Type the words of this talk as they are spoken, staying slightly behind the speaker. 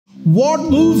what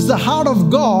moves the heart of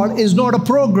God is not a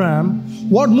program.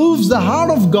 What moves the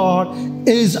heart of God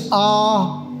is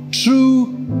our true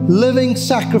living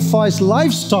sacrifice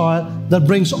lifestyle that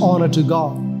brings honor to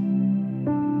God.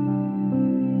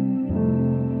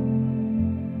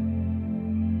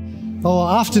 Oh,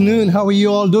 afternoon. How are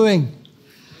you all doing?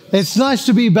 It's nice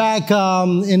to be back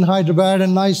in Hyderabad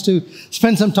and nice to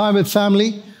spend some time with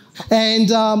family. And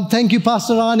thank you,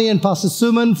 Pastor Rani and Pastor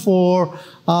Suman, for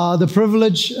the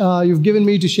privilege you've given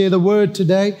me to share the word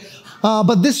today.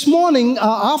 But this morning,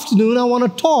 afternoon, I want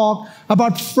to talk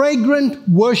about fragrant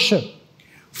worship.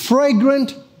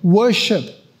 Fragrant worship.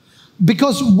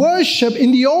 Because worship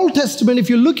in the Old Testament, if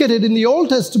you look at it in the Old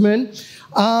Testament,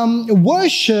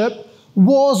 worship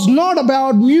was not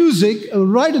about music.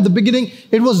 Right at the beginning,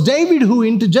 it was David who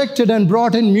interjected and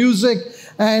brought in music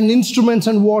and instruments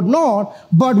and whatnot.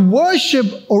 But worship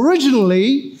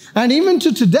originally, and even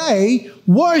to today,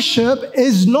 worship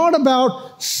is not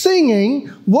about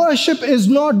singing. Worship is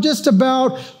not just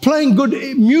about playing good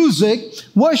music.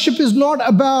 Worship is not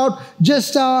about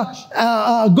just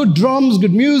good drums,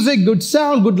 good music, good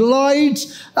sound, good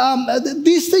lights.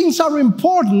 These things are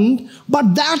important,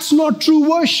 but that's not true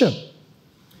worship.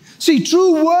 See,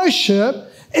 true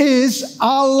worship is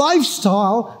our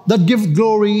lifestyle that gives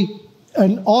glory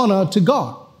and honor to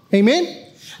God. Amen?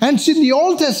 And see, in the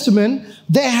Old Testament,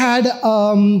 they had,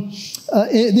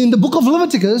 in the book of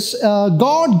Leviticus,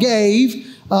 God gave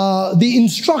the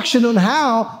instruction on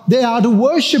how they are to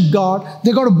worship God.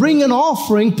 They got to bring an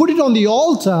offering, put it on the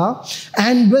altar,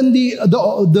 and when the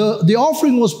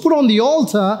offering was put on the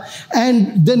altar,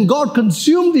 and then God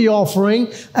consumed the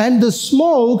offering, and the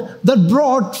smoke that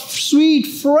brought sweet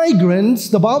fragrance,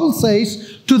 the Bible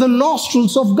says, to the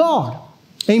nostrils of God.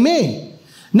 Amen.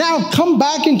 Now come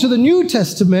back into the New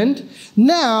Testament.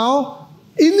 Now,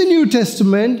 in the New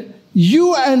Testament,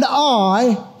 you and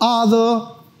I are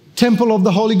the temple of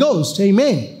the Holy Ghost.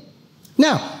 Amen.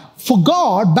 Now, for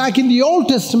God, back in the Old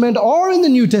Testament or in the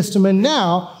New Testament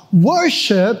now,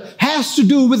 worship has to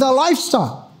do with our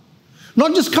lifestyle.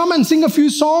 Not just come and sing a few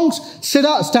songs, sit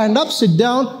up, stand up, sit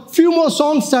down, few more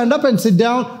songs, stand up and sit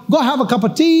down, go have a cup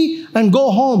of tea and go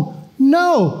home.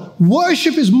 No,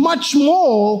 worship is much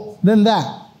more than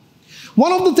that.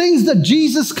 One of the things that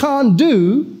Jesus can't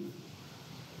do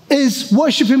is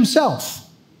worship himself.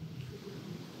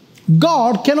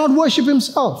 God cannot worship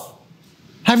himself.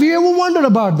 Have you ever wondered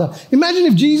about that? Imagine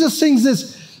if Jesus sings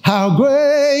this, how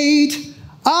great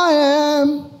I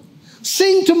am.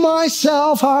 Sing to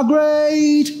myself, how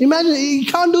great. Imagine, he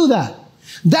can't do that.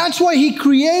 That's why he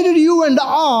created you and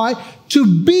I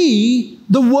to be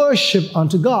the worship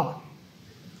unto God.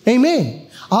 Amen.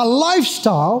 Our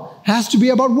lifestyle has to be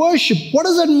about worship. What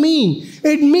does that mean?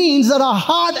 It means that our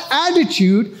heart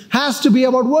attitude has to be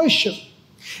about worship.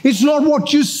 It's not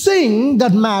what you sing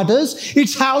that matters.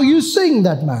 It's how you sing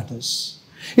that matters.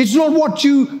 It's not what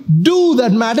you do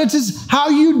that matters. It's how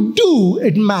you do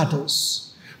it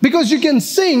matters. Because you can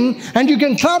sing and you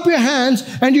can clap your hands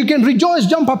and you can rejoice,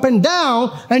 jump up and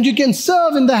down, and you can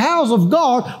serve in the house of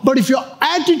God. But if your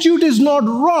attitude is not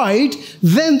right,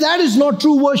 then that is not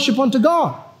true worship unto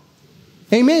God.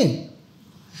 Amen.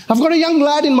 I've got a young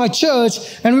lad in my church,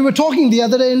 and we were talking the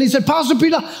other day, and he said, Pastor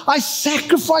Peter, I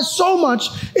sacrifice so much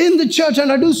in the church,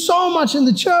 and I do so much in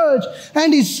the church,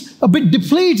 and he's a bit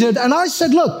depleted. And I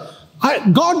said, look,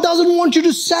 God doesn't want you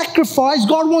to sacrifice.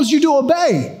 God wants you to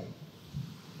obey.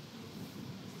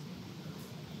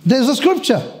 There's a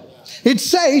scripture. It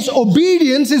says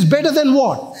obedience is better than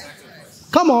what?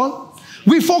 Come on.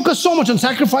 We focus so much on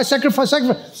sacrifice, sacrifice,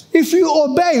 sacrifice. If you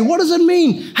obey, what does it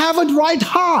mean? Have a right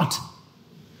heart.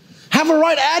 Have a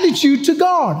right attitude to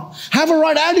God. Have a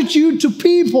right attitude to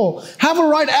people. Have a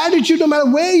right attitude no matter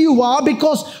where you are,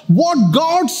 because what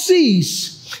God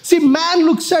sees. See, man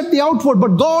looks at the outward,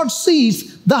 but God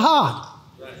sees the heart.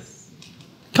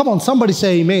 Come on, somebody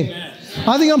say amen.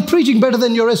 I think I'm preaching better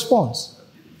than your response.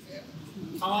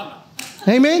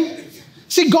 Amen.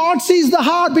 See, God sees the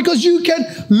heart, because you can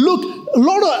look,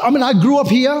 I grew up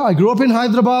here. I grew up in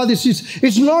Hyderabad.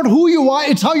 It's not who you are.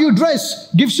 It's how you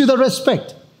dress gives you the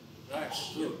respect.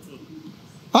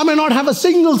 I may not have a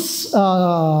single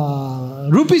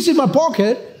rupees in my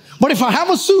pocket, but if I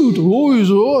have a suit,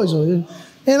 you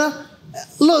know,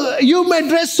 look, you may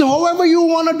dress however you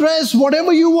want to dress,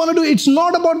 whatever you want to do. It's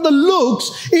not about the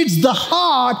looks. It's the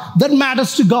heart that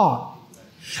matters to God.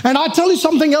 And I tell you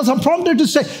something else. I'm prompted to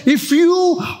say, if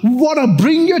you want to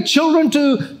bring your children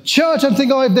to church and think,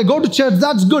 oh, if they go to church,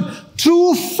 that's good.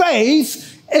 True faith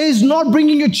is not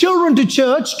bringing your children to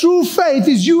church. True faith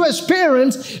is you as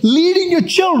parents leading your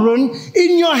children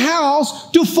in your house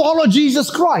to follow Jesus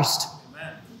Christ.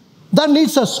 Amen. That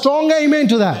needs a strong amen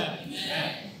to that.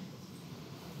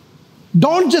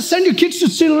 Don't just send your kids to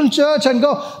children's church and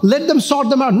go, let them sort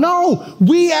them out. No,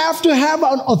 we have to have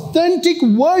an authentic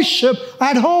worship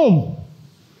at home.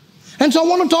 And so I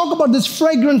want to talk about this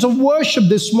fragrance of worship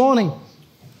this morning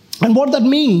and what that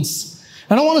means.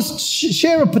 And I want to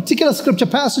share a particular scripture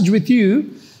passage with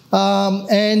you,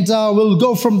 and we'll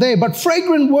go from there. But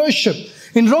fragrant worship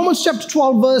in Romans chapter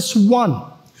 12, verse 1.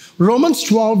 Romans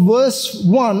 12, verse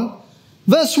 1.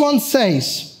 Verse 1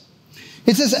 says,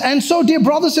 it says, and so, dear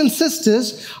brothers and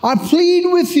sisters, I plead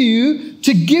with you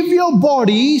to give your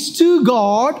bodies to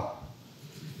God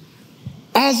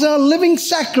as a living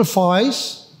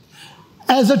sacrifice,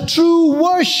 as a true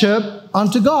worship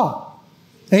unto God.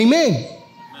 Amen.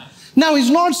 Now, he's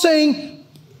not saying,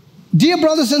 dear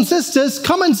brothers and sisters,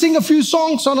 come and sing a few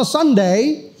songs on a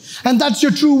Sunday, and that's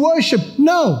your true worship.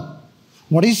 No.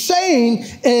 What he's saying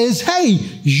is, hey,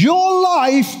 your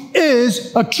life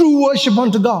is a true worship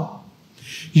unto God.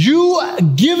 You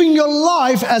giving your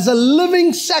life as a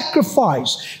living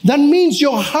sacrifice. That means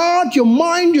your heart, your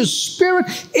mind, your spirit,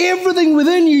 everything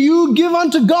within you, you give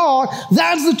unto God.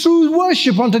 That's the true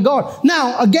worship unto God.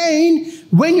 Now, again,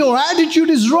 when your attitude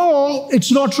is wrong,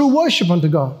 it's not true worship unto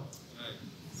God.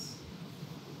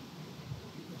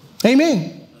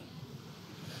 Amen.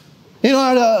 You know,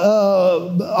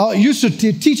 I used to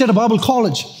teach at a Bible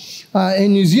college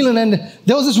in New Zealand, and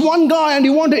there was this one guy, and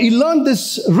he learned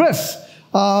this riff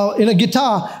in a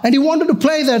guitar, and he wanted to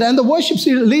play that, and the worship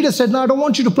leader said, no, I don't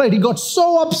want you to play it. He got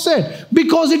so upset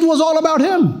because it was all about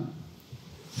him.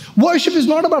 Worship is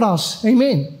not about us.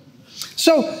 Amen.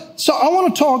 So I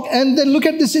want to talk and then look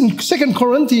at this in 2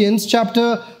 Corinthians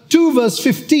chapter 2, verse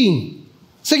 15.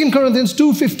 2 Corinthians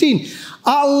 2:15.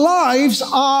 Our lives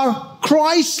are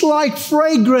Christ-like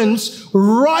fragrance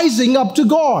rising up to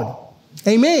God.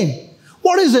 Amen.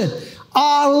 What is it?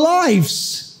 Our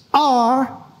lives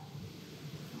are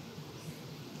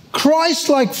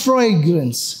Christ-like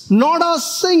fragrance. Not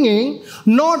us singing.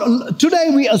 Today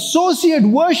we associate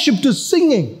worship to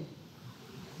singing.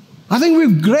 I think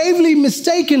we've gravely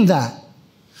mistaken that.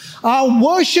 Our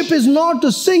worship is not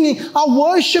to singing. Our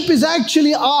worship is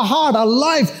actually our heart, our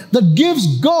life that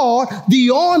gives God the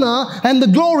honor and the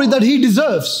glory that He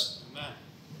deserves.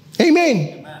 Amen.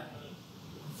 Amen.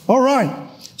 All right.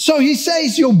 So he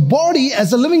says your body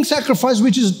as a living sacrifice,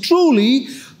 which is truly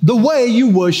the way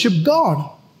you worship God.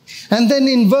 And then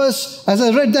in verse, as I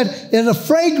read that, there's a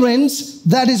fragrance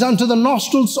that is unto the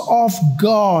nostrils of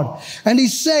God. And he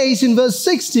says in verse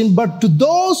 16, but to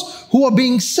those who are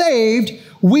being saved,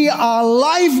 we are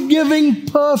life-giving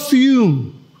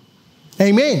perfume.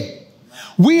 Amen.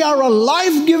 We are a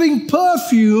life-giving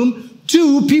perfume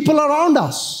to people around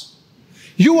us.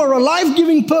 You are a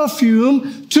life-giving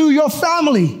perfume to your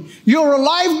family. You're a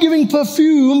life-giving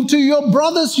perfume to your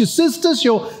brothers, your sisters,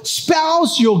 your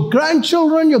spouse, your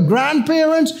grandchildren, your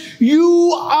grandparents.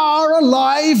 You are a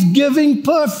life-giving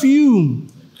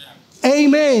perfume.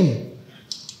 Amen.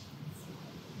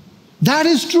 That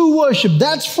is true worship.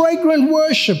 That's fragrant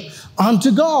worship unto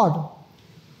God.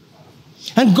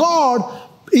 And God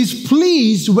is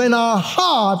pleased when our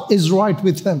heart is right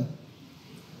with Him.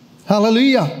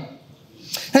 Hallelujah.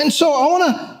 And so I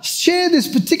want to share this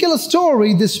particular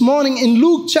story this morning in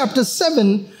Luke chapter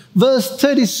 7, verse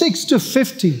 36 to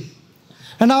 50.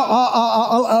 And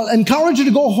I'll encourage you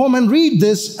to go home and read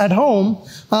this at home.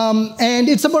 And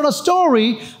it's about a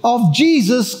story of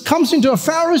Jesus comes into a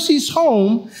Pharisee's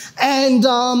home, and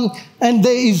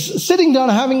they is sitting down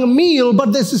having a meal,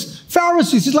 but there's this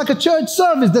Pharisees. It's like a church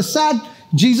service. They sat,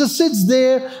 Jesus sits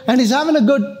there, and he's having a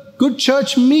good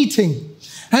church meeting.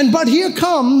 But here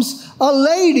comes a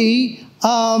lady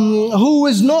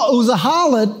who's a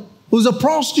harlot, who's a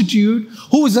prostitute,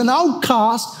 who is an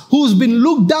outcast, who's been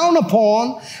looked down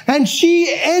upon, and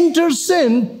she enters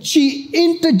in, she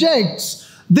interjects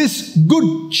this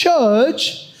good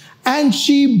church, and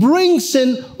she brings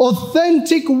in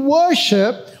authentic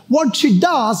worship. What she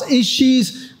does is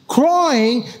she's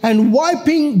crying and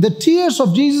wiping the tears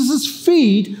of Jesus'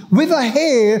 feet with her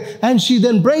hair, and she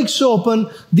then breaks open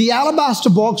the alabaster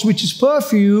box, which is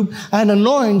perfume, and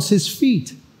anoints his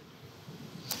feet.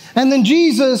 And then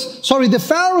the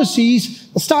Pharisees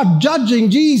start judging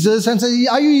Jesus and say,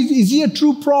 is he a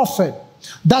true prophet?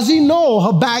 Does he know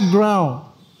her background?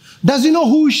 Does he know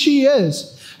who she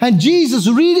is? And Jesus,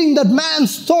 reading that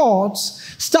man's thoughts,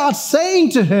 starts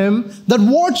saying to him that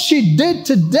what she did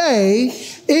today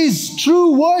is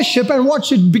true worship, and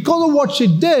because of what she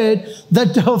did,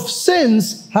 that her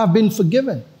sins have been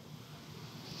forgiven.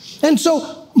 And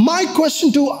so my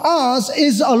question to us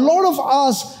is, a lot of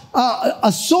us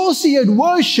associate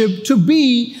worship to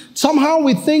be, somehow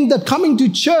we think that coming to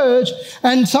church,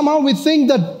 and somehow we think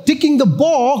that ticking the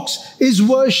box is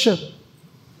worship.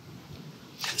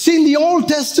 See, in the Old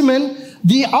Testament,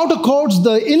 the outer courts,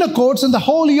 the inner courts, and the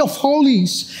Holy of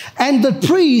Holies. And the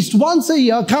priest once a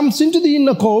year comes into the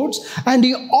inner courts and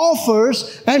he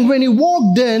offers, and when he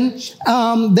walked in,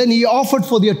 then he offered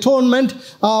for the atonement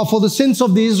for the sins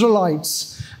of the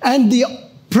Israelites. And the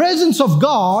presence of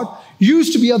God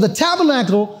used to be, or the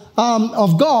tabernacle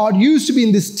of God used to be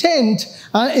in this tent,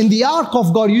 in the ark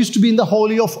of God used to be in the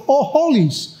Holy of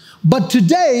Holies. But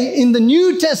today, in the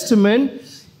New Testament,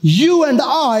 you and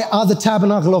I are the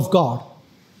tabernacle of God.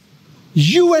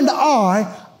 You and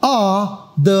I are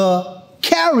the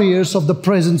carriers of the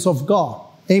presence of God.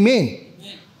 Amen.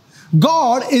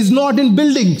 God is not in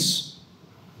buildings.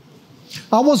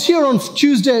 I was here on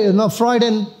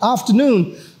Friday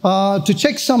afternoon to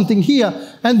check something here,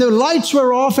 and the lights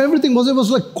were off. Everything was, it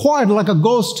was like quiet, like a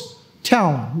ghost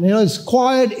town. You know, it's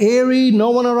quiet, airy,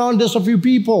 no one around, just a few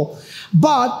people.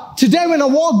 But today when I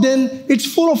walked in, it's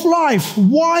full of life.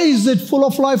 Why is it full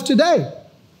of life today?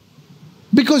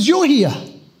 Because you're here.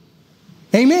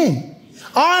 Amen.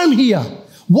 I'm here.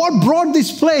 What brought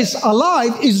this place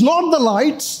alive is not the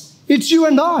lights, it's you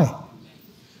and I.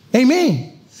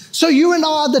 Amen. So you and I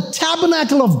are the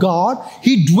tabernacle of God.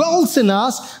 He dwells in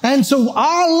us. And so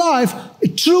our life,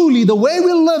 truly, the way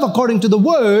we live according to the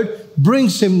word,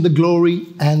 brings him the glory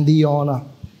and the honor.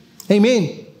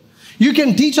 Amen. You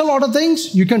can teach a lot of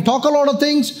things. You can talk a lot of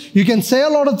things. You can say a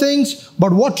lot of things.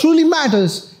 But what truly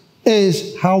matters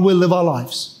is how we live our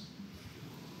lives.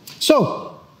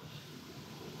 So,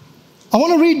 I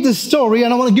want to read this story,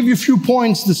 and I want to give you a few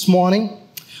points this morning.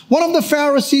 One of the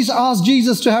Pharisees asked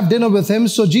Jesus to have dinner with him,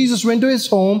 so Jesus went to his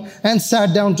home and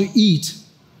sat down to eat.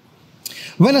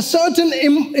 When a certain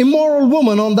immoral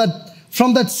woman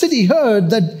from that city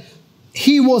heard that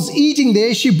he was eating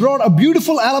there, she brought a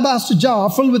beautiful alabaster jar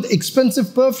filled with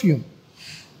expensive perfume.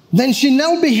 Then she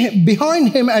knelt behind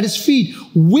him at his feet,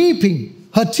 weeping.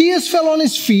 Her tears fell on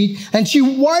his feet, and she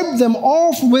wiped them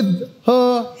off with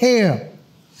her hair.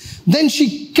 Then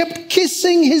she kept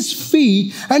kissing his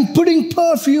feet and putting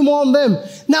perfume on them.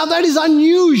 Now that is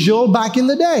unusual back in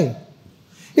the day.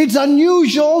 It's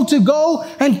unusual to go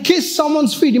and kiss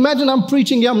someone's feet. Imagine I'm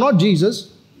preaching here. I'm not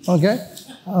Jesus. Okay,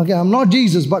 I'm not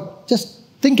Jesus, but just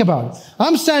think about it.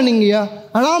 I'm standing here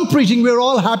and I'm preaching. We're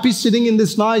all happy sitting in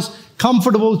this nice,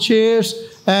 comfortable chairs.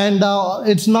 And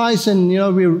it's nice, and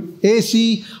we're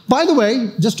AC. By the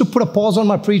way, just to put a pause on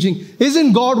my preaching,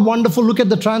 isn't God wonderful? Look at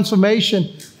the transformation.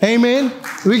 Amen.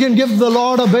 We can give the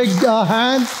Lord a big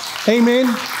hand.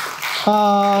 Amen.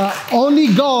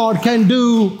 Only God can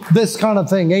do this kind of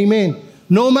thing. Amen.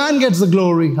 No man gets the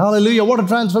glory. Hallelujah. What a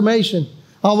transformation.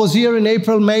 I was here in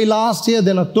April, May last year,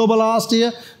 then October last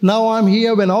year. Now I'm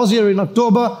here. When I was here in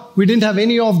October, we didn't have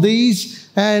any of these.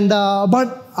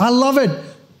 But I love it.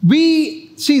 We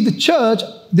see the church,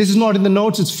 this is not in the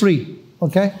notes, it's free.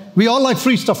 Okay? We all like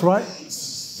free stuff, right?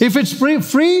 If it's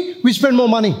free, we spend more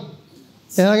money.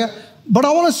 Yeah, but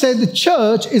I want to say the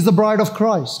church is the bride of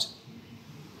Christ.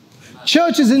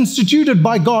 Church is instituted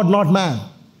by God, not man.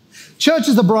 Church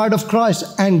is the bride of Christ,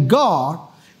 and God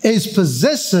is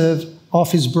possessive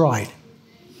of his bride.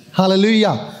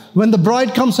 Hallelujah. When the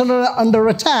bride comes under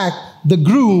attack, the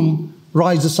groom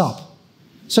rises up.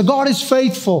 So God is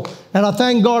faithful, and I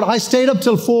thank God. I stayed up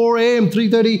till 4 a.m.,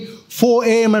 3:30, 4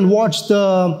 a.m. and watched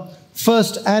the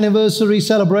first anniversary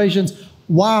celebrations.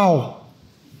 Wow.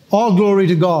 All glory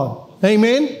to God.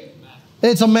 Amen.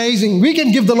 It's amazing. We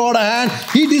can give the Lord a hand.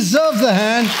 He deserves the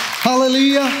hand.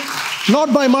 Hallelujah.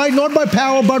 Not by might, not by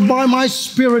power, but by my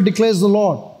spirit, declares the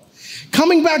Lord.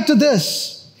 Coming back to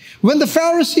this. When the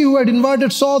Pharisee who had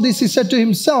invited saw this, he said to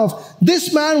himself,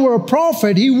 this man were a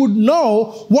prophet, he would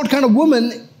know what kind of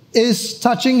woman is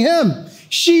touching him.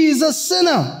 She is a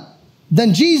sinner.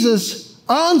 Then Jesus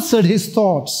answered his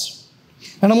thoughts.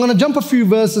 And I'm going to jump a few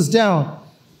verses down.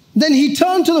 Then he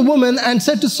turned to the woman and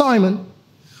said to Simon,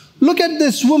 look at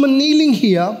this woman kneeling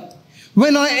here.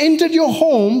 When I entered your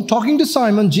home, talking to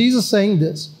Simon, Jesus saying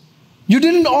this, you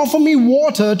didn't offer me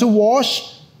water to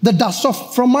wash the dust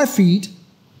off from my feet,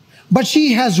 but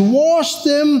she has washed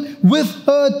them with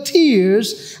her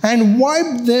tears and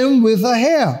wiped them with her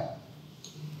hair.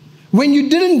 When you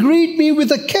didn't greet me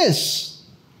with a kiss,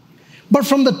 but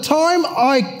from the time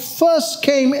I first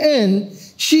came in,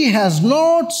 she has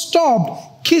not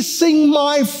stopped kissing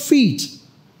my feet.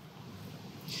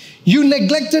 You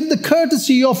neglected the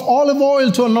courtesy of olive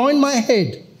oil to anoint my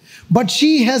head, but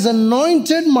she has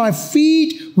anointed my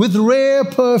feet with rare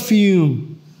perfume.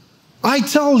 I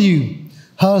tell you,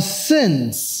 her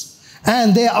sins,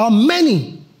 and there are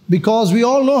many, because we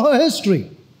all know her history,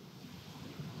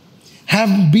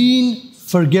 have been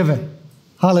forgiven.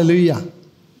 Hallelujah.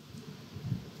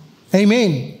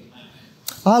 Amen.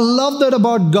 I love that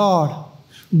about God.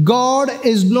 God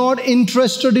is not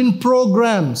interested in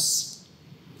programs.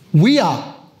 We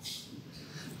are.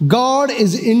 God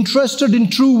is interested in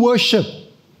true worship.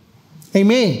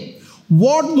 Amen.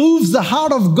 What moves the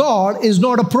heart of God is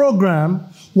not a program.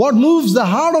 What moves the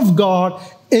heart of God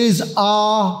is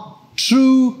our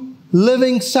true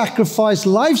living sacrifice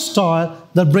lifestyle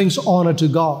that brings honor to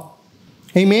God.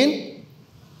 Amen.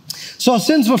 So our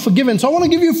sins were forgiven. So I want to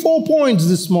give you 4 points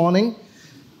this morning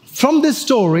from this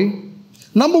story.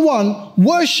 Number 1,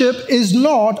 worship is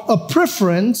not a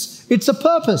preference, it's a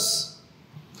purpose.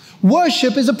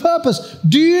 Worship is a purpose.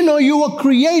 Do you know you were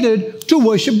created to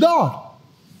worship God?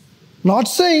 Not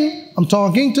sing, I'm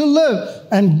talking to live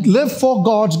and live for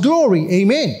God's glory.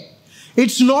 Amen.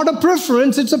 It's not a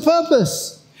preference, it's a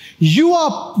purpose. You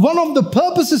are, one of the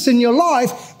purposes in your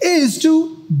life is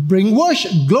to bring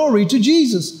worship, glory to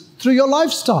Jesus through your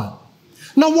lifestyle.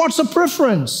 Now what's a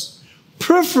preference?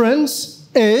 Preference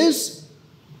is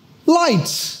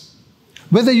lights.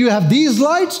 Whether you have these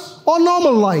lights or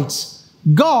normal lights,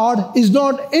 God is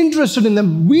not interested in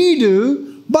them. We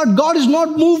do, but God is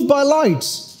not moved by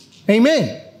lights.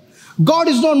 Amen. God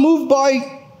is not moved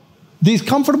by these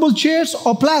comfortable chairs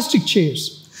or plastic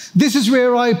chairs. This is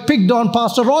where I picked on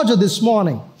Pastor Roger this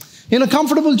morning. In a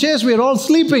comfortable chairs, we're all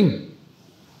sleeping.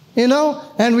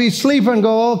 And we sleep and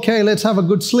go, okay, let's have a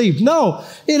good sleep. No,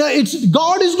 it's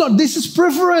God is not, this is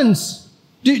preference.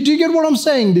 Do you get what I'm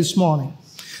saying this morning?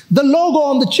 The logo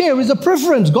on the chair is a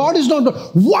preference. God is not,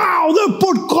 wow, they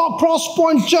put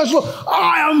CrossPointe Church.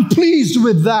 I am pleased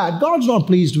with that. God's not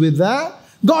pleased with that.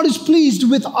 God is pleased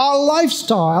with our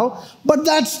lifestyle, but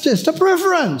that's just a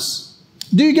preference.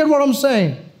 Do you get what I'm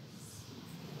saying?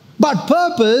 But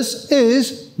purpose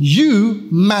is you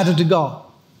matter to God.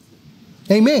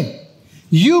 Amen.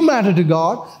 You matter to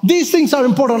God. These things are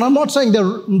important. I'm not saying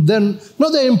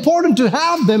they're important to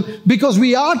have them, because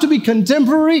we are to be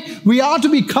contemporary, we are to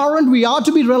be current, we are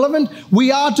to be relevant,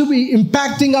 we are to be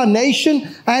impacting our nation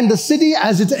and the city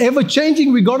as it's ever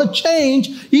changing. We got to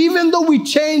change. Even though we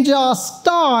change our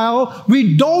style,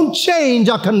 we don't change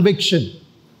our conviction.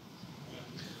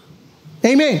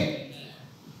 Amen.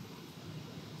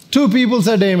 2 people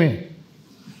said amen.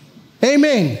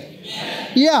 Amen.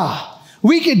 Yeah.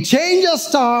 We can change our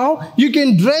style. You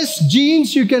can dress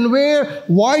jeans. You can wear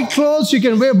white clothes. You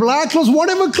can wear black clothes,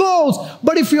 whatever clothes.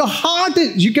 But if your heart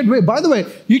is, you can wear, by the way,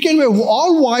 you can wear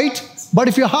all white, but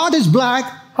if your heart is black,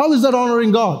 how is that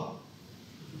honoring God?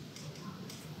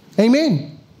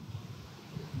 Amen.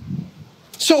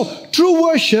 So true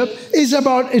worship is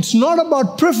it's not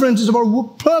about preference, it's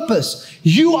about purpose.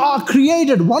 You are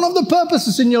created. One of the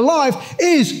purposes in your life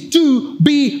is to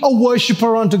be a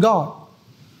worshiper unto God.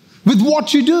 With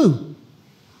what you do.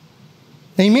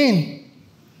 Amen.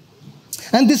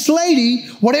 And this lady,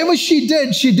 whatever she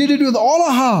did it with all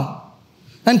her heart.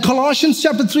 And Colossians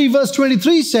chapter 3 verse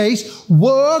 23 says,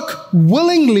 work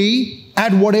willingly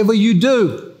at whatever you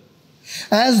do,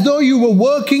 as though you were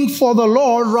working for the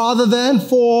Lord rather than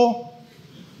for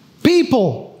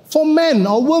people, for men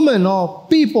or women or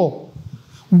people.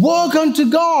 Work unto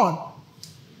God.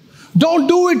 Don't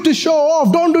do it to show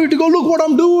off. Don't do it to go, look what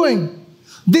I'm doing.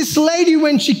 This lady,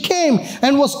 when she came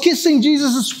and was kissing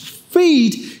Jesus'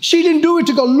 feet, she didn't do it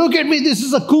to go, look at me, this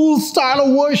is a cool style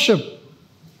of worship.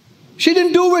 She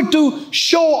didn't do it to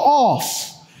show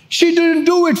off. She didn't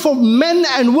do it for men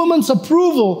and women's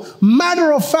approval.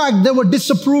 Matter of fact, they were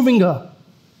disapproving her.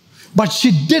 But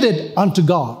she did it unto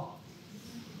God.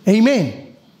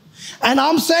 Amen. And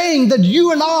I'm saying that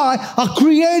you and I are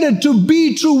created to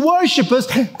be true worshipers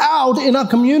out in our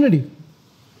community.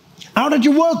 Out at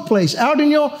your workplace, out in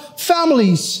your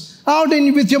families,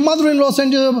 with your mother-in-laws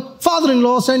and your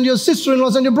father-in-laws and your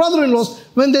sister-in-laws and your brother-in-laws,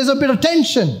 when there's a bit of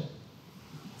tension.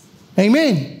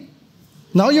 Amen.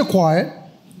 Now you're quiet.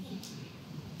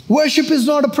 Worship is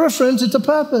not a preference, it's a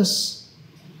purpose.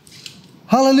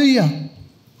 Hallelujah.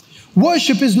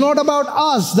 Worship is not about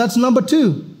us. That's number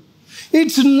 2.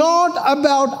 It's not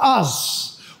about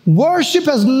us. Worship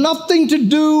has nothing to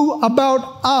do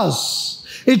about us.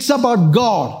 It's about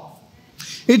God.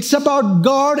 It's about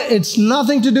God. It's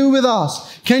nothing to do with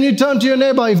us. Can you turn to your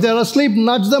neighbor? If they're asleep,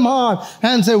 nudge them hard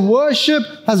and say, worship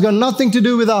has got nothing to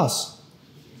do with us.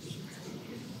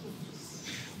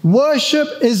 Worship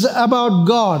is about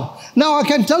God. Now, I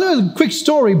can tell you a quick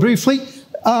story briefly.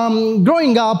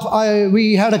 growing up,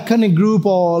 we had a connect group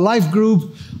or life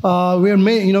group.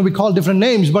 We call different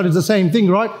names, but it's the same thing,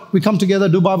 right? We come together,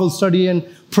 do Bible study and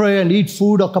pray and eat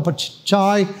food or cup of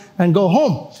chai and go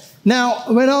home. Now,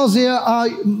 when I was here,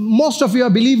 most of you, I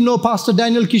believe, know Pastor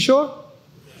Daniel Kishore.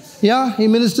 Yeah, he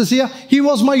ministers here. He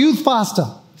was my youth pastor.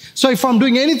 So if I'm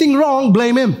doing anything wrong,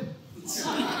 blame him.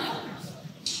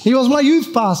 He was my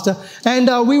youth pastor. And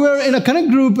we were in a connect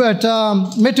group at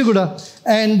Metuguda.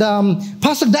 And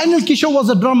Pastor Daniel Kishore was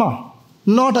a drummer,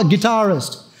 not a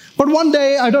guitarist. But one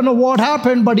day, I don't know what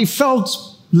happened, but he felt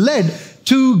led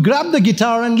to grab the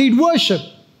guitar and lead worship.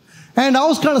 And I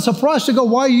was kind of surprised to go,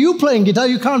 why are you playing guitar?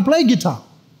 You can't play guitar.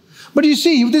 But you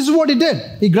see, this is what he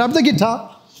did. He grabbed the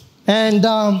guitar and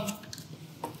I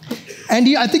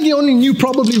think he only knew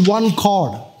probably one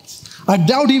chord. I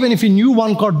doubt even if he knew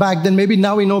one chord back then, maybe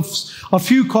now he knows a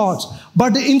few chords.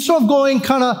 But instead of going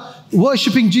kind of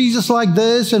worshiping Jesus like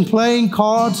this and playing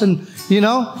chords and,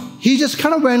 he just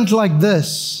kind of went like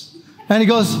this. And he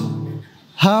goes,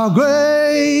 how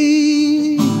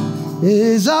great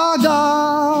is our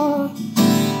God.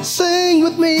 Sing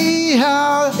with me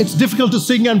how... It's difficult to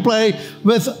sing and play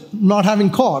with not having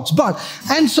chords.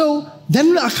 And so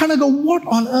then I kind of go, what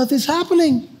on earth is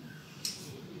happening?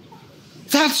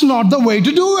 That's not the way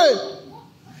to do it.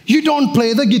 You don't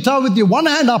play the guitar with your one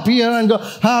hand up here and go,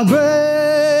 how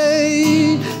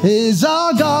great is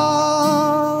our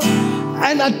God.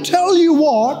 And I tell you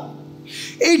what,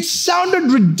 it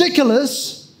sounded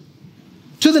ridiculous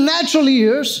to the natural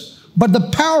ears, but the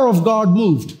power of God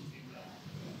moved.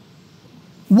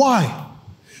 Why?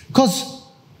 Because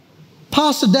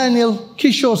Pastor Daniel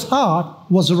Kishore's heart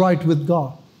was right with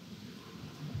God.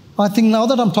 I think now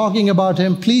that I'm talking about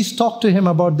him, please talk to him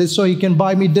about this so he can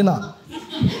buy me dinner.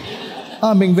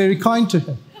 I'm being very kind to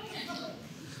him.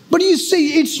 But you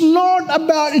see, it's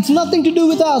nothing to do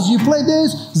with us. You play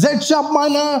this, Z sharp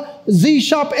minor, Z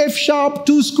sharp, F sharp,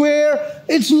 2 square.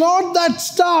 It's not that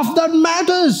stuff that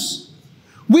matters.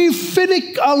 We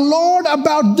finick a lot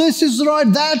about this is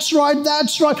right, that's right,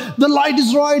 that's right. The light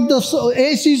is right, the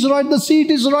AC is right, the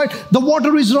seat is right, the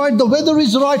water is right, the weather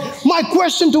is right. My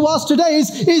question to us today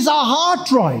is our heart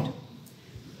right?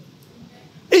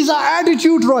 Is our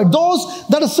attitude right? Those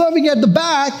that are serving at the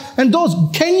back and those,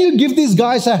 can you give these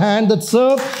guys a hand that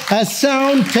serve as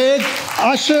sound, tech,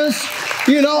 ushers?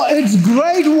 It's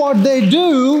great what they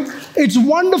do. It's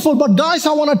wonderful. But guys,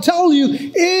 I want to tell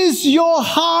you, is your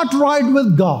heart right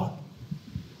with God?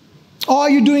 Or are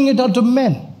you doing it unto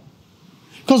men?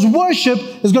 Because worship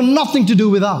has got nothing to do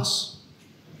with us.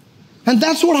 And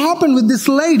that's what happened with this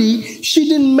lady. She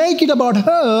didn't make it about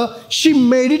her. She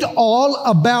made it all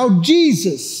about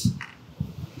Jesus.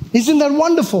 Isn't that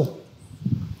wonderful?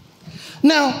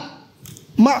 Now,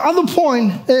 my other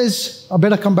point is, I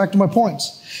better come back to my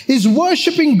points, is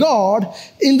worshiping God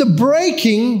in the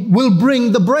breaking will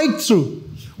bring the breakthrough.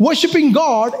 Worshiping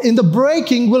God in the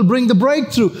breaking will bring the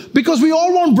breakthrough. Because we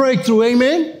all want breakthrough,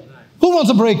 amen? Who wants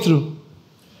a breakthrough?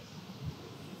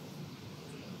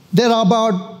 There are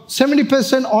about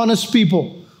 70% honest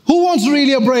people. Who wants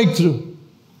really a breakthrough?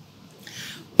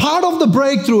 Part of the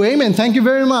breakthrough, amen, thank you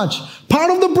very much.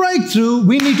 Part of the breakthrough,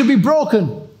 we need to be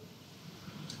broken.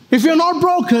 If you're not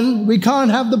broken, we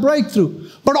can't have the breakthrough.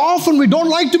 But often we don't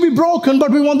like to be broken,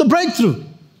 but we want the breakthrough.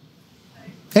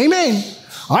 Amen.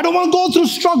 I don't want to go through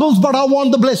struggles, but I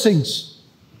want the blessings.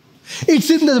 It's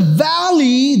in the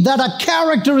valley that a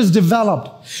character is developed.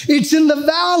 It's in the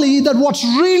valley that what's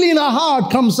really in our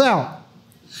heart comes out.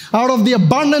 Out of the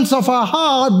abundance of our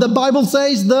heart, the Bible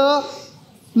says the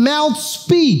mouth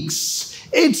speaks.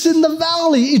 It's in the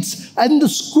valley. It's in the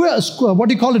square, what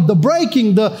do you call it? The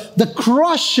breaking, the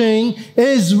crushing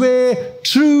is where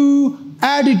true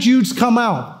attitudes come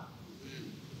out.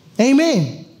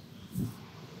 Amen.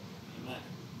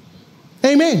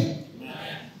 Amen.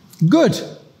 Good.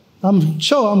 I'm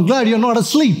glad you're not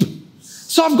asleep.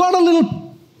 So I've got a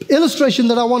little illustration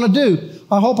that I want to do.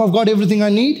 I hope I've got everything I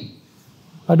need.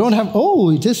 I don't have,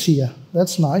 it is here.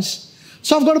 That's nice.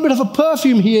 So I've got a bit of a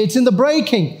perfume here. It's in the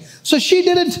breaking. So she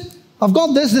did it. I've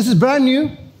got this. This is brand new.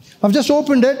 I've just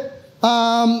opened it.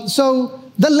 So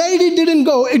the lady didn't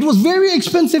go. It was very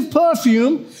expensive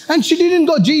perfume. And she didn't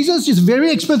go, Jesus, it's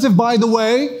very expensive, by the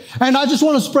way. And I just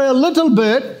want to spray a little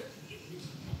bit.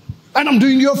 And I'm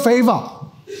doing you a favor.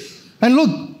 And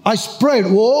look, I sprayed.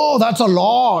 Whoa, that's a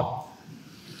lot.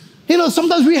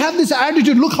 Sometimes we have this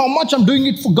attitude, look how much I'm doing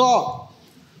it for God.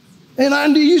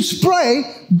 And you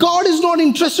spray, God is not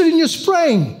interested in your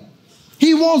spraying.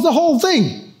 He wants the whole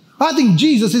thing. I think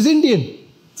Jesus is Indian.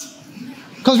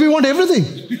 Because we want everything.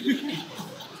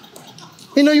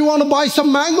 You want to buy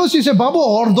some mangoes, you say, Babu,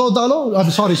 or do dalo. I'm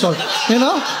sorry.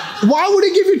 Why would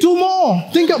he give you 2 more?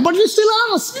 But we still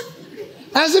ask.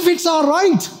 As if it's our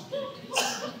right.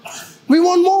 We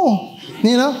want more,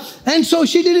 And so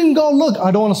she didn't go, look,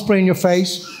 I don't want to spray in your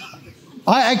face.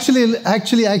 I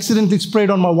actually accidentally sprayed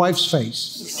on my wife's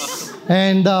face.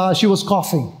 And she was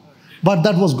coughing. But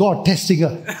that was God testing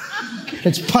her.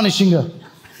 It's punishing her,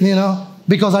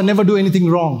 because I never do anything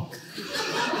wrong.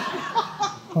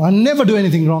 I never do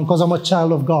anything wrong because I'm a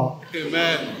child of God.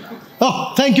 Amen.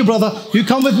 Oh, thank you, brother. You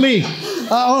come with me.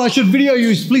 I should video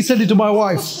you. Please send it to my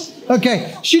wife.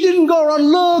 Okay. She didn't go around,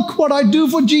 look what I do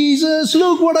for Jesus.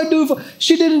 Look what I do for...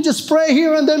 She didn't just pray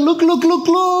here and then, look.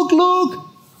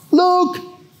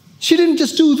 She didn't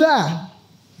just do that.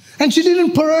 And she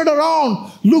didn't parade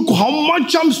around, look how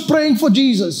much I'm praying for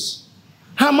Jesus.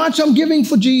 How much I'm giving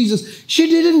for Jesus. She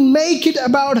didn't make it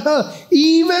about her.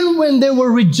 Even when they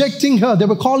were rejecting her, they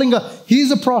were calling her,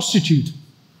 he's a prostitute.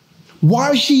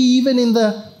 Why is she even in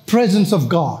the presence of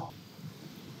God?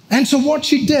 And so what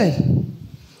she did,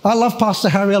 I love Pastor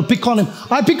Harry, I'll pick on him.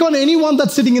 I pick on anyone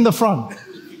that's sitting in the front.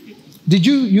 Did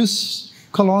you use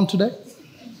cologne today?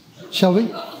 Shall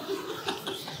we?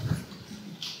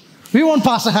 We want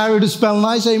Pastor Harry to smell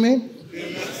nice, amen?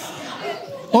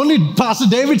 Only Pastor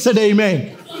David said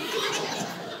amen.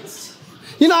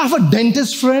 I have a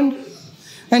dentist friend,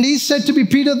 and he said to me,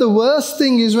 Peter, the worst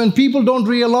thing is when people don't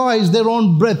realize their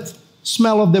own breath,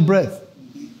 smell of their breath.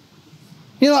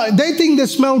 They think they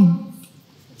smell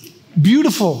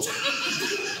beautiful.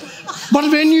 But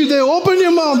when they open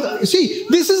your mouth, see,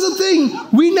 this is the thing.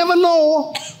 We never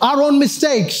know our own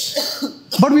mistakes,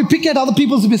 but we pick at other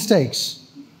people's mistakes.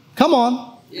 Come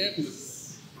on. Yep.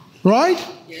 Right?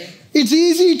 Yeah. It's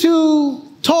easy to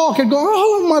talk and go,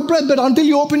 oh, I love my breath, but until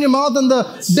you open your mouth and the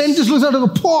dentist looks at it and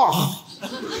goes, poah.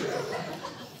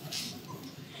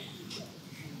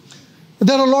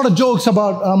 There are a lot of jokes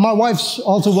about, my wife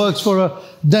also works for a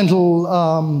dental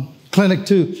clinic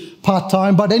too,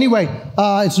 part-time. But anyway,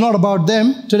 it's not about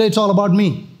them. Today it's all about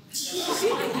me.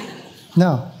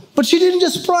 No. But she didn't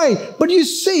just pray. But you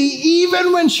see,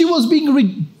 even when she was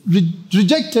being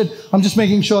rejected, I'm just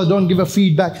making sure I don't give her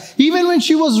feedback. Even when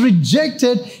she was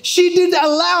rejected, she didn't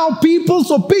allow people's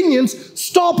opinions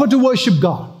stop her to worship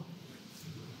God.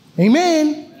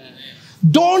 Amen.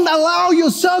 Don't allow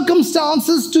your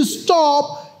circumstances to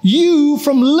stop you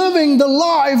from living the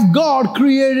life God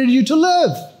created you to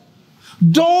live.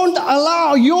 Don't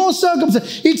allow your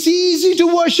circumstances. It's easy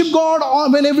to worship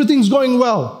God when everything's going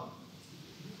well.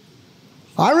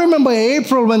 I remember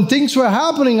April when things were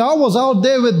happening. I was out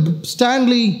there with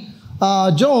Stanley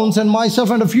Jones and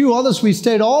myself and a few others. We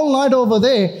stayed all night over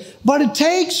there. But it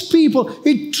takes people.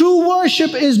 True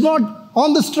worship is not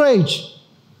on the stage.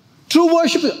 True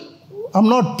worship, I'm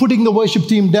not putting the worship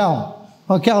team down.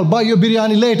 Okay, I'll buy you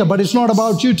biryani later, but it's not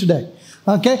about you today.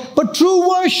 Okay, but true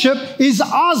worship is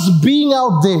us being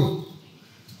out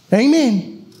there.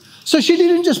 Amen. So she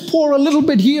didn't just pour a little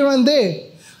bit here and there.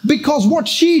 Because what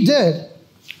she did,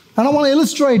 and I want to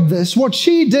illustrate this, what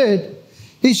she did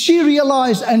is she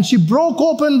realized and she broke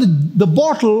open the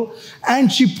bottle and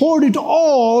she poured it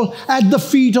all at the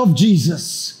feet of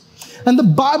Jesus. And the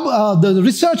Bible, the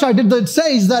research I did, that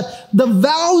says that the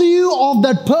value of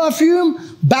that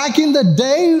perfume back in the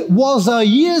day was a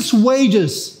year's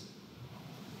wages.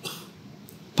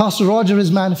 Pastor Roger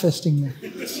is manifesting me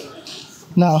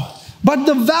now. But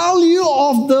the value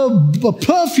of the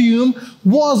perfume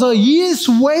was a year's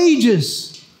wages.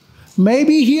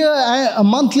 Maybe here a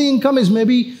monthly income is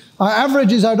maybe, our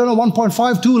average is, I don't know,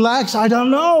 1.5, 2 lakhs. I don't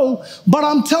know. But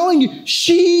I'm telling you,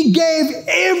 she gave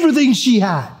everything she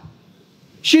had.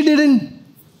 She didn't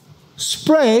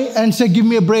spray and say, give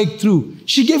me a breakthrough.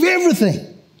 She gave everything.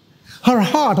 Her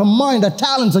heart, her mind, her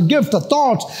talents, her gift, her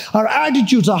thoughts, her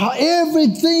attitudes,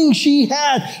 everything she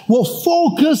had was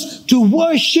focused to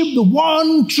worship the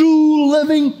one true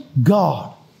living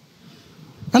God.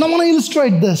 And I want to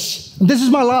illustrate this. And this is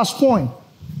my last point.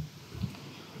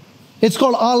 It's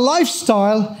called our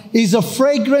lifestyle is a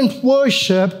fragrant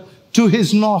worship to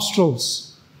His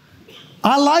nostrils.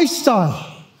 Our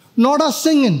lifestyle, not our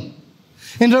singing.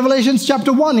 In Revelation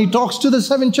chapter 1, he talks to the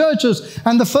 7 churches.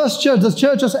 And the first church, the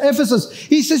church of Ephesus,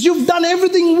 he says, you've done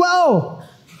everything well.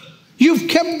 You've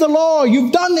kept the law.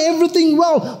 You've done everything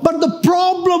well. But the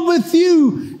problem with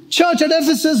you, church at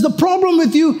Ephesus, the problem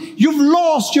with you, you've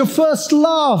lost your first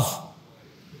love.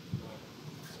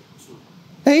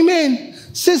 Amen.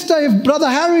 Sister, if Brother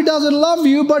Harry doesn't love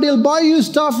you, but he'll buy you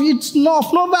stuff, it's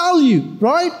of no value,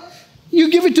 right?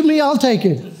 You give it to me, I'll take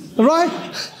it, right?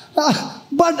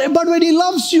 But when He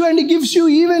loves you and He gives you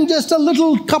even just a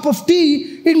little cup of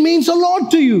tea, it means a lot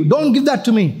to you. Don't give that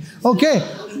to me, okay?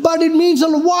 But it means a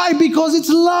lot. Why? Because it's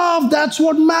love. That's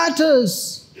what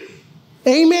matters.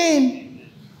 Amen.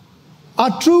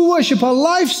 Our true worship, our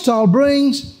lifestyle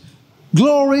brings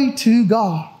glory to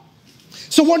God.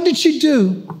 So what did she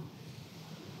do?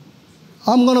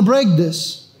 I'm going to break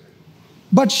this.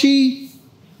 But she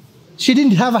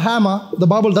didn't have a hammer. The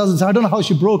Bible doesn't say. I don't know how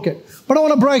she broke it. But I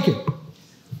want to break it.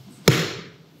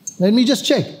 Let me just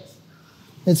check.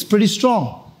 It's pretty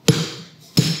strong.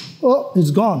 Oh, it's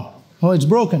gone. Oh, it's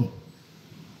broken.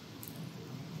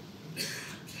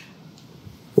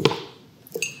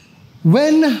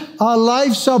 When our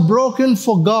lives are broken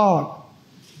for God,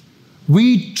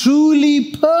 we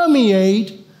truly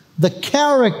permeate the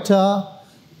character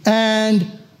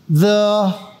and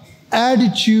the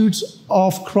attitudes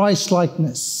of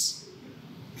Christ-likeness.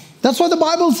 That's what the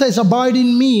Bible says, abide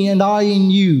in me and I in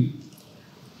you.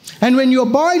 And when you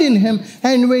abide in Him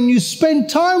and when you spend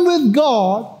time with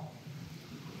God,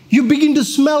 you begin to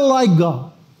smell like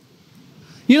God.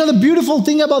 You know the beautiful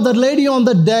thing about that lady on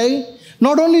that day?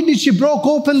 Not only did she broke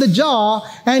open the jar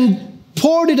and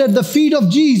poured it at the feet of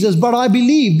Jesus, but I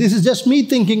believe, this is just me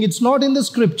thinking, it's not in the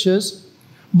scriptures,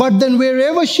 but then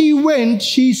wherever she went,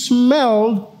 she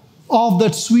smelled of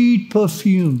that sweet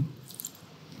perfume.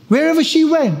 Wherever she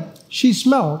went, she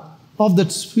smelled of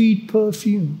that sweet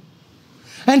perfume.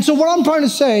 And so what I'm trying to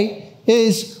say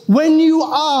is, when you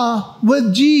are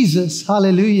with Jesus,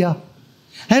 hallelujah,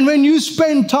 and when you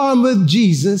spend time with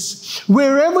Jesus,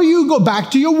 wherever you go,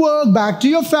 back to your work, back to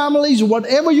your families,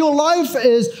 whatever your life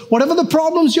is, whatever the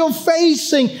problems you're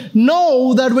facing,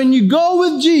 know that when you go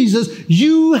with Jesus,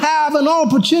 you have an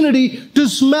opportunity to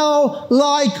smell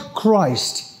like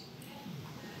Christ.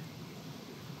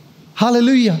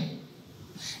 Hallelujah.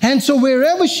 And so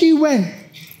wherever she went,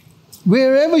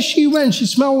 she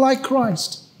smelled like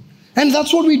Christ. And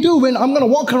that's what we do when I'm going to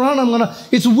walk around,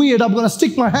 it's weird, I'm going to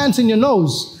stick my hands in your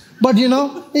nose. But here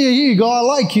you go, I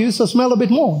like you, so smell a bit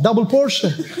more, double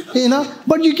portion,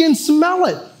 But you can smell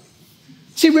it.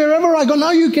 See, wherever I go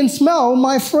now, you can smell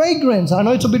my fragrance. I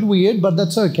know it's a bit weird, but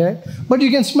that's okay. But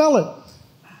you can smell it.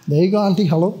 There you go, Auntie,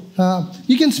 hello.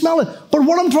 You can smell it. But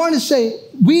what I'm trying to say,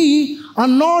 we are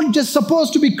not just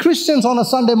supposed to be Christians on a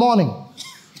Sunday morning.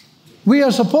 We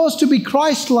are supposed to be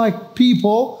Christ-like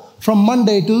people from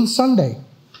Monday to Sunday.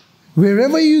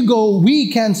 Wherever you go,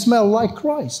 we can smell like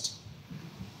Christ.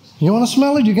 You want to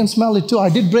smell it? You can smell it too.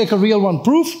 I did break a real one.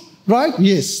 Proof? Right?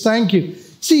 Yes, thank you.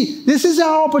 See, this is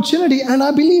our opportunity, and I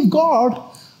believe God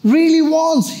really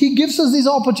wants, He gives us these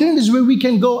opportunities where we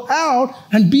can go out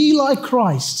and be like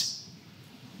Christ.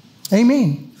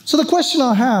 Amen. So the question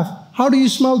I have, how do you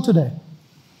smell today?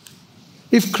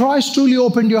 If Christ truly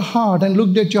opened your heart and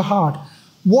looked at your heart,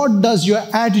 what does your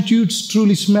attitudes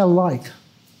truly smell like?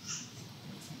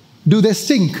 Do they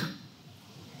stink?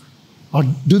 Or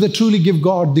do they truly give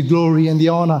God the glory and the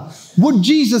honor? Would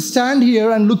Jesus stand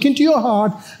here and look into your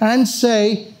heart and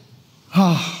say,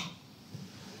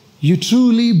 you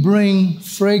truly bring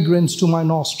fragrance to my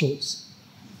nostrils?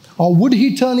 Or would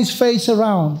He turn His face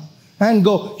around and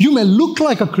go, you may look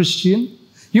like a Christian,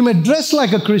 you may dress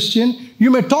like a Christian,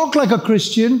 you may talk like a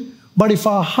Christian, but if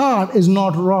our heart is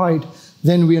not right,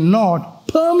 then we are not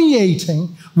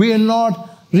permeating, we are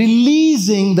not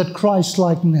releasing that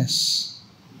Christ-likeness.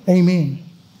 Amen.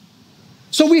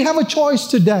 So we have a choice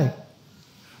today.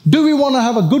 Do we want to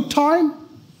have a good time?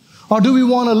 Or do we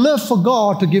want to live for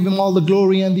God to give Him all the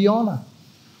glory and the honor?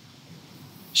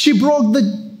 She broke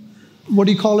the,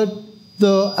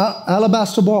 the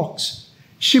alabaster box.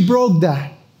 She broke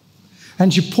that.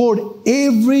 And she poured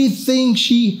everything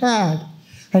she had.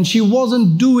 And she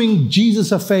wasn't doing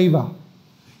Jesus a favor.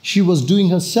 She was doing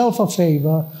herself a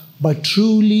favor by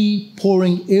truly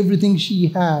pouring everything she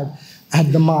had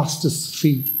at the Master's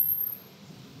feet.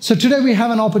 So today we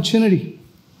have an opportunity.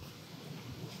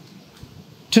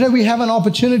 Today we have an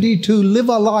opportunity to live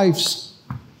our lives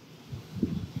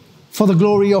for the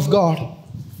glory of God.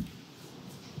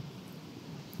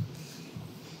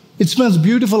 It smells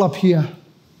beautiful up here.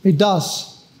 It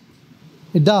does.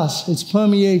 It does. It's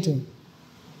permeating.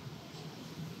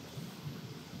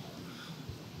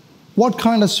 What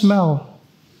kind of smell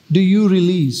do you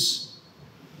release?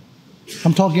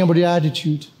 I'm talking about your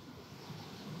attitude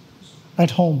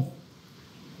at home.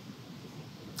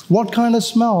 What kind of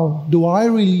smell do I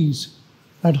release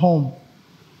at home?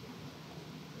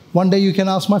 One day you can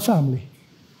ask my family.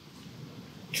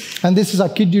 And this is, I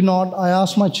kid you not, I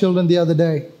asked my children the other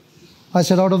day. I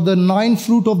said, out of the 9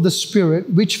 fruit of the Spirit,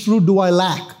 which fruit do I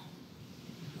lack?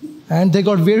 And they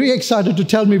got very excited to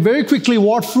tell me very quickly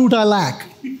what fruit I lack.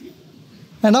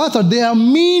 And I thought, they are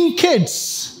mean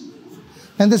kids.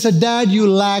 And they said, Dad, you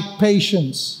lack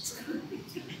patience.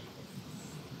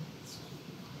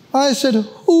 I said,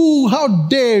 how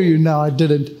dare you? No, I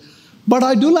didn't. But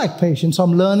I do lack patience.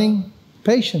 I'm learning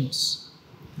patience.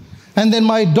 And then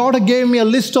my daughter gave me a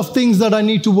list of things that I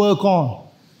need to work on.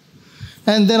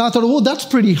 And then I thought, that's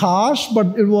pretty harsh,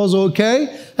 but it was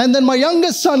okay. And then my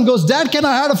youngest son goes, Dad, can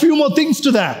I add a few more things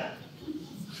to that?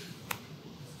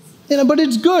 But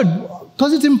it's good,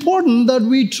 because it's important that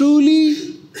we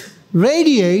truly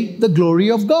radiate the glory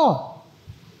of God.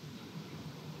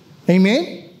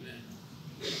 Amen?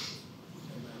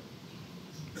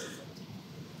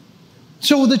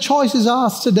 So the choice is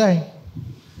ours today.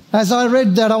 As I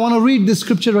read that, I want to read this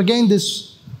scripture again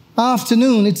this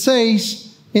afternoon. It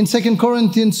says in 2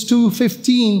 Corinthians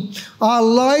 2:15, our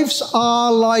lives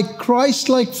are like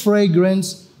Christ-like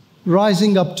fragrance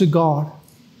rising up to God.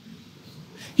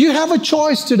 You have a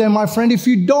choice today, my friend. If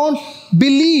you don't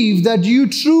believe that you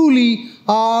truly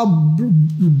are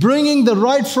bringing the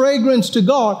right fragrance to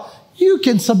God, you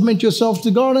can submit yourself to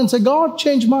God and say, God,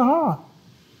 change my heart.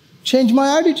 Change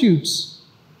my attitudes.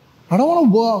 I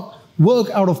don't want to work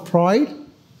out of pride.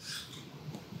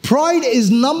 Pride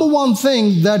is number one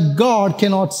thing that God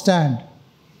cannot stand.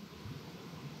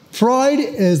 Pride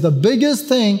is the biggest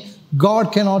thing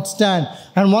God cannot stand.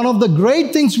 And one of the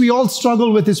great things we all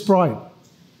struggle with is pride.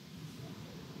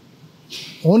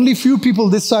 Only few people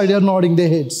this side are nodding their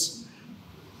heads.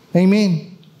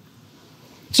 Amen.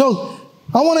 So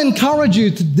I want to encourage you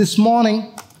this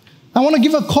morning. I want to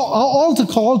give an altar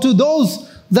call to those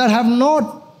that have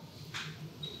not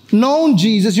known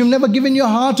Jesus. You've never given your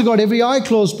heart to God. Every eye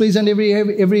closed, please, and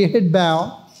every head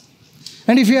bowed.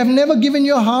 And if you have never given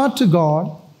your heart to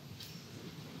God,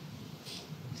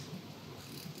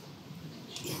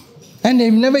 and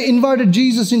you've never invited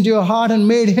Jesus into your heart and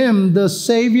made Him the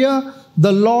Savior,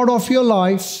 the Lord of your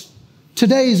life,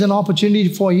 today is an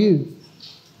opportunity for you.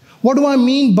 What do I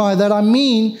mean by that? I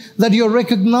mean that you're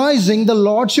recognizing the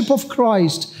Lordship of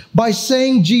Christ by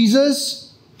saying,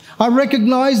 Jesus, I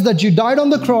recognize that you died on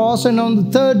the cross, and on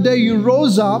the third day you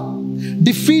rose up,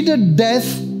 defeated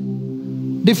death,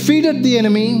 defeated the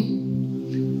enemy,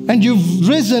 and you've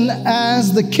risen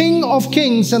as the King of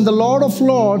Kings and the Lord of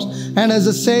Lords and as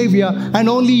a Savior. And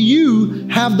only you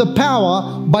have the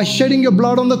power, by shedding your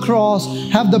blood on the cross,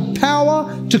 have the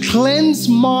power to cleanse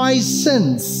my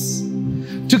sins,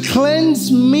 to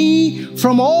cleanse me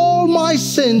from all my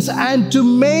sins, and to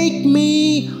make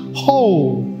me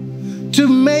whole, to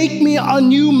make me a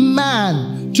new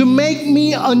man, to make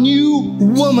me a new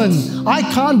woman. I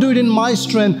can't do it in my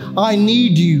strength. I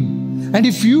need you. And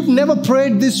if you've never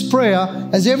prayed this prayer,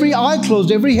 as every eye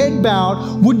closed, every head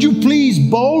bowed, would you please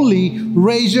boldly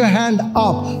raise your hand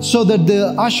up so that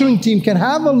the ushering team can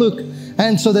have a look,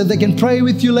 and so that they can pray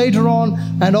with you later on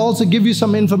and also give you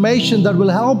some information that will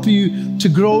help you to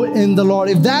grow in the Lord.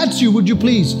 If that's you, would you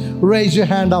please raise your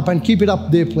hand up and keep it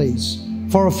up there, please,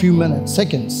 for a few minutes,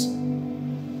 seconds.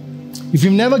 If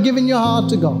you've never given your heart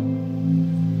to God,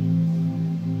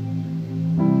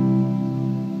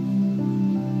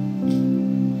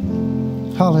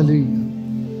 hallelujah.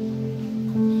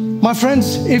 My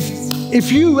friends,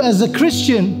 if you as a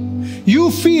Christian,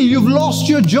 you feel you've lost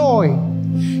your joy,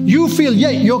 you feel, yeah,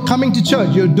 you're coming to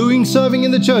church, you're doing serving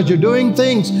in the church, you're doing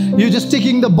things, you're just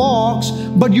ticking the box,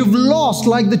 but you've lost,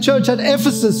 like the church at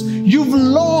Ephesus, you've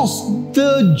lost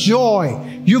the joy,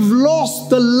 you've lost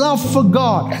the love for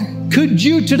God. Could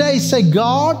you today say,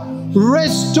 God,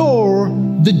 restore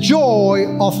the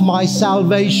joy of my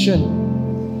salvation?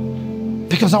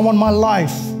 Because I want my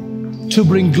life to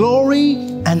bring glory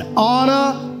and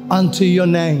honor unto your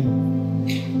name.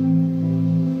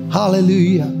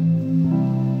 Hallelujah.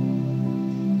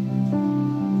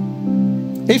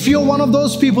 If you're one of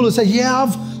those people who say, yeah,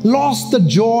 I've lost the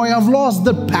joy, I've lost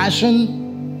the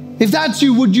passion. If that's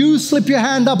you, would you slip your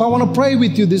hand up? I want to pray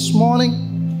with you this morning.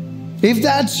 If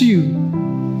that's you,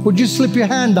 would you slip your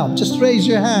hand up? Just raise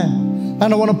your hand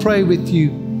and I want to pray with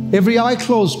you. Every eye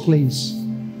closed, please.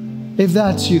 If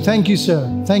that's you, thank you, sir.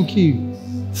 Thank you.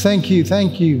 Thank you.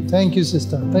 Thank you. Thank you,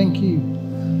 sister. Thank you.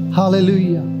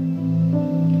 Hallelujah.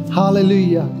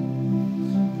 Hallelujah.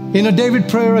 You know, David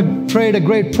prayed a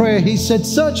great prayer. He said,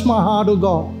 search my heart, O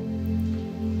God.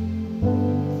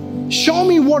 Show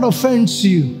me what offends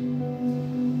you.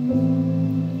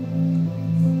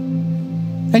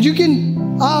 And you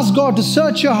can ask God to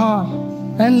search your heart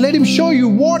and let Him show you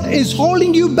what is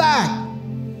holding you back.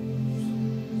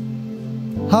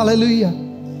 Hallelujah.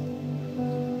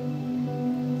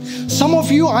 Some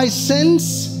of you, I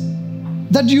sense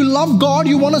that you love God,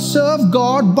 you want to serve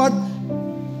God, but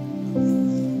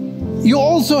you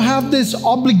also have this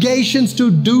obligations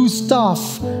to do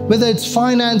stuff, whether it's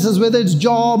finances, whether it's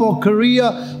job or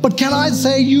career. But can I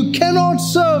say, you cannot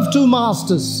serve two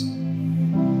masters.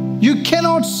 You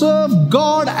cannot serve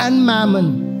God and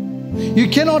mammon. You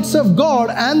cannot serve God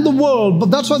and the world.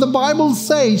 But that's what the Bible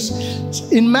says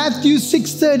in Matthew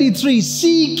 6:33,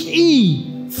 seek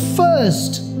ye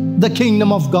first the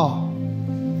kingdom of God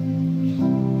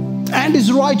and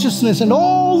His righteousness, and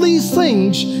all these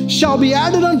things shall be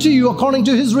added unto you according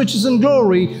to His riches and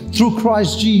glory through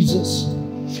Christ Jesus.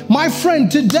 My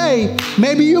friend, today,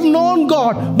 maybe you've known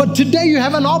God, but today you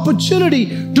have an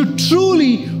opportunity to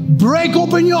truly break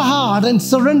open your heart and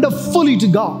surrender fully to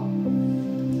God.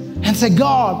 And say,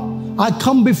 God, I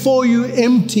come before you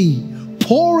empty,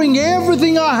 pouring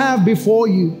everything I have before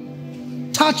you.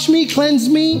 Touch me, cleanse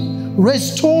me,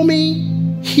 restore me,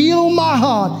 heal my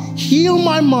heart, heal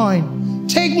my mind.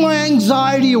 Take my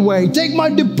anxiety away, take my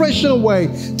depression away,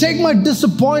 take my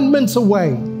disappointments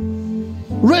away.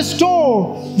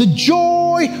 Restore the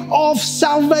joy of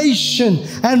salvation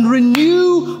and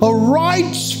renew a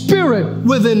right spirit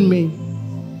within me.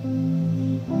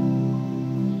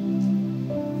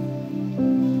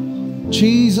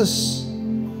 Jesus,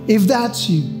 if that's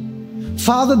you,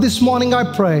 Father, this morning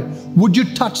I pray, would you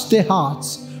touch their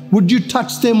hearts? Would you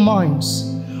touch their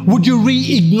minds? Would you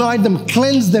reignite them,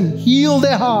 cleanse them, heal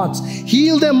their hearts,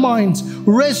 heal their minds,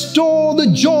 restore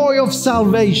the joy of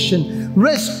salvation,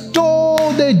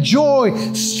 restore their joy,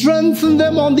 strengthen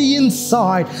them on the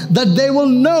inside, that they will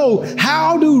know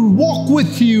how to walk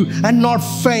with you and not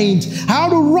faint, how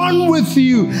to run with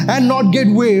you and not get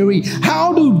weary,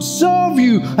 how to serve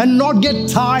you and not get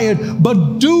tired,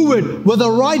 but do it with a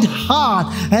right heart.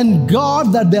 And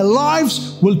God, that their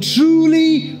lives will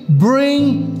truly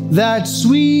bring that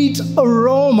sweet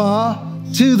aroma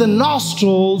to the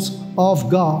nostrils of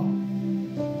God.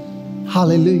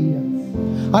 Hallelujah.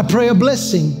 I pray a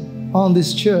blessing on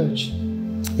this church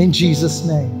in Jesus'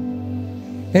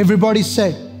 name. Everybody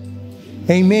say,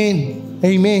 amen,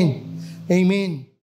 amen, amen.